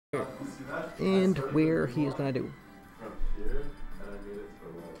and where he is gonna do.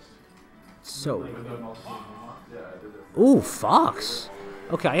 So, ooh, Fox.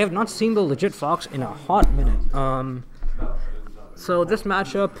 Okay, I have not seen the legit Fox in a hot minute. So this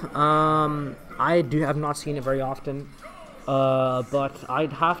matchup, I have not seen it very often. But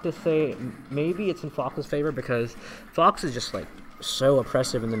I'd have to say maybe it's in Fox's favor because Fox is just like so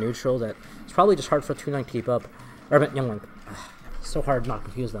oppressive in the neutral that it's probably just hard for 2-9 to keep up. Or Youngling. So hard not to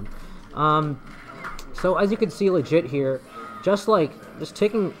confuse them. So as you can see, legit here, just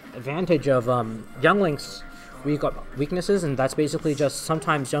taking advantage of Youngling's weaknesses, and that's basically just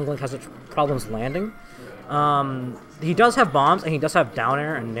sometimes Youngling has problems landing. He does have bombs and he does have down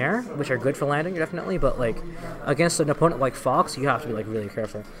air and nair, which are good for landing definitely, but like against an opponent like Fox, you have to be like really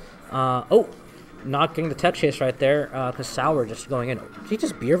careful. Oh, not getting the tech chase right there because Sour just going in. Did he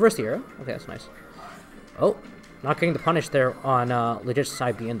just beer versus the arrow? Okay, that's nice. Oh, not getting the punish there on legit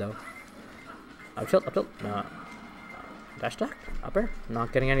side B in though. Up tilt, no. Dash attack, up air,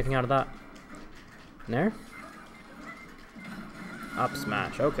 not getting anything out of that. Nair. Up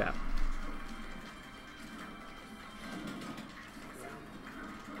smash, okay.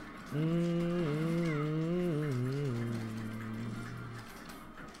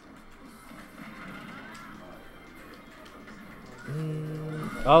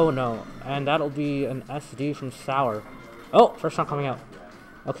 Oh no, and that'll be an SD from Sour. Oh, first shot coming out.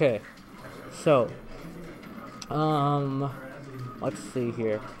 Okay, so let's see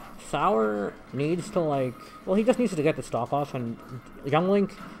here. Sour needs to well, he just needs to get the stock off, and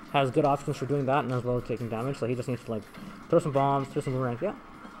Youngling has good options for doing that and as well as taking damage, so he just needs to throw some bombs, throw some boomerangs. Yeah,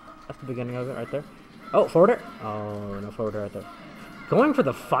 that's the beginning of it right there. Oh, forwarder. Oh, no forwarder right there. Going for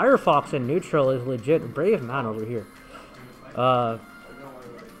the Firefox in neutral is legit brave man over here. Oh,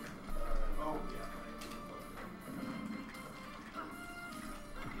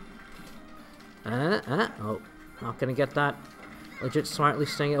 not gonna get that. Legit smartly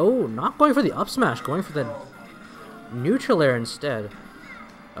staying. Oh, not going for the up smash, going for the neutral air instead.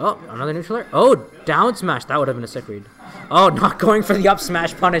 Oh, another neutral air. Oh, down smash. That would have been a sick read. Oh, not going for the up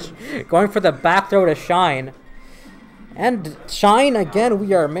smash punish. Going for the back throw to Shine. And Shine again.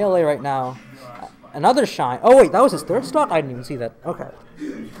 We are melee right now. Another Shine. Oh wait, that was his third stock? I didn't even see that. Okay.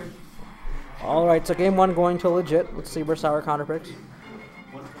 Alright, so game one going to legit. Let's see where Sour counter picks.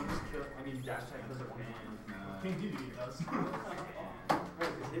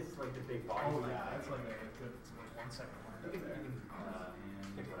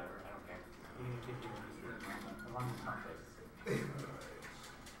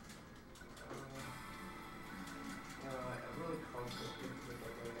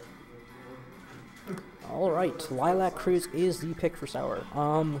 Alright, Lilac Cruise is the pick for Sour.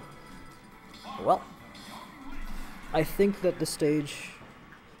 Well, I think that the stage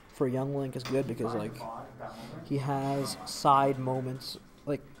for Youngling is good because, he has side moments.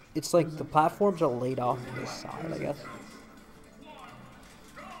 It's like the platforms are laid off to his side, I guess.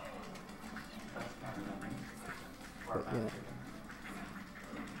 But, yeah.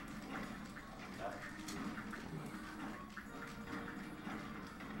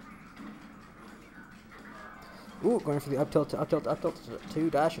 Ooh, going for the up tilt to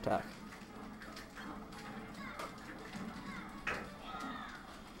dash attack.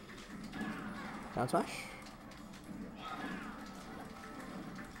 Down smash.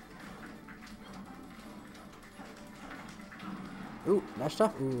 Ooh, dash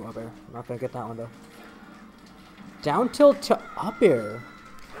attack. Ooh, up air. Not gonna get that one though. Down tilt to up air.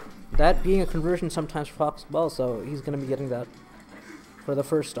 That being a conversion sometimes for Fox as well, so he's gonna be getting that for the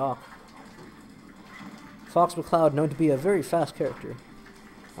first stock. Fox McCloud, known to be a very fast character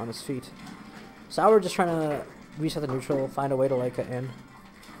on his feet. Sour just trying to reset the neutral, find a way to get in.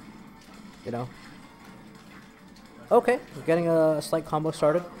 You know. Okay, we're getting a slight combo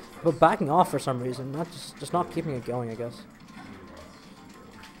started, but backing off for some reason, not just not keeping it going, I guess.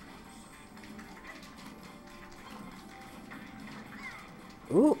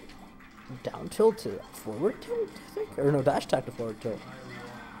 Ooh, down tilt to forward tilt, I think, or no, dash attack to forward tilt.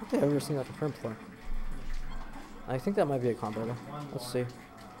 I don't think I've ever seen that confirmed before. I think that might be a combo though. Let's see.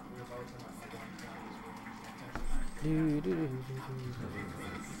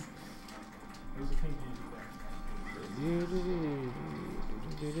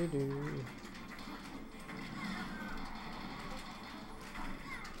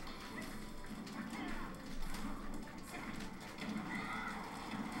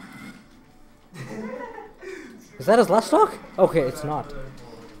 Is that his last stock? Okay, it's not.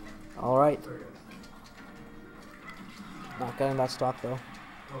 Alright. Not getting that stock though.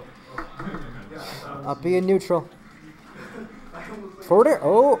 Up B in neutral. Forward air.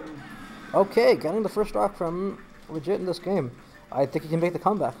 Oh, okay. Getting the first stock from Legit in this game. I think he can make the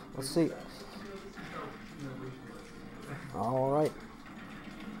comeback. Let's see. All right.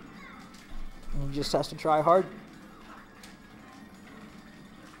 He just has to try hard.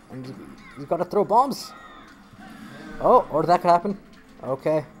 And he's got to throw bombs. Oh, or that could happen.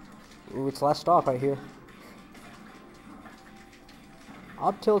 Okay. Ooh, it's last stop right here.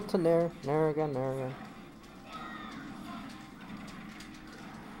 Up tilt to nair. Nair again, nair again.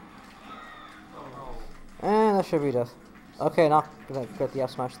 And that should be death. Okay, not gonna get the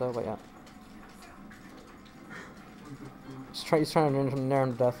F smash though, but yeah. He's trying to nair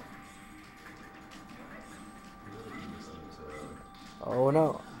him to death. Oh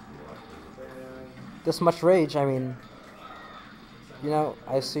no. This much rage, I mean, you know,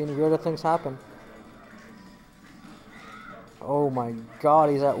 I've seen weirder things happen. Oh my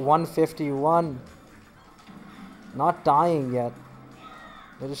god, he's at 151. Not dying yet.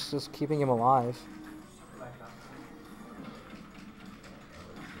 They're just keeping him alive.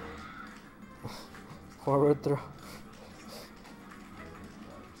 Forward throw.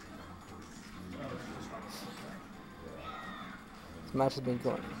 This match has been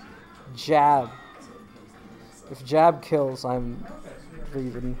going. Jab. If jab kills, I'm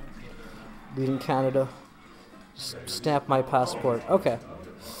leaving Canada. Just stamp my passport. Okay.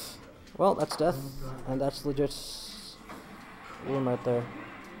 Well, that's death, and that's legit room right there.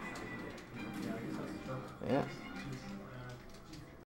 Yeah.